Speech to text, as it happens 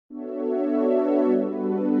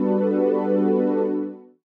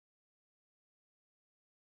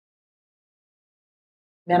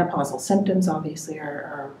Menopausal symptoms obviously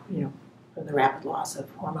are from the rapid loss of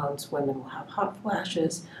hormones, women will have hot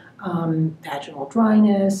flashes, vaginal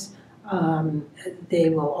dryness. They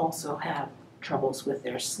will also have troubles with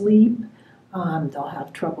their sleep. They'll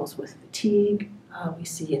have troubles with fatigue. We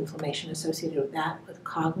see inflammation associated with that, with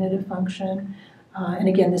cognitive function. And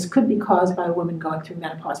again, this could be caused by a woman going through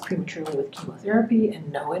menopause prematurely with chemotherapy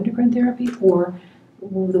and no endocrine therapy, or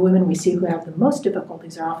the women we see who have the most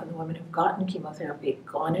difficulties are often the women who've gotten chemotherapy,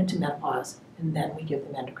 gone into menopause, and then we give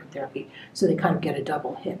them endocrine therapy. So they kind of get a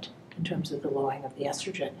double hit in terms of the lowering of the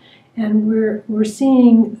estrogen. And we're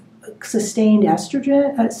seeing sustained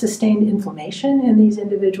estrogen, sustained inflammation in these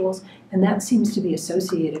individuals, and that seems to be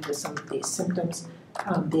associated with some of these symptoms.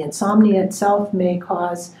 The insomnia itself may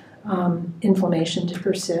cause inflammation to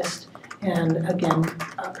persist. And again,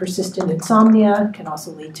 persistent insomnia can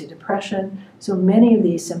also lead to depression. So many of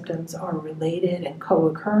these symptoms are related and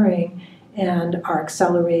co-occurring and are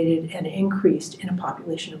accelerated and increased in a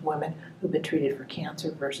population of women who've been treated for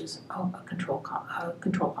cancer versus a control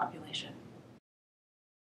population.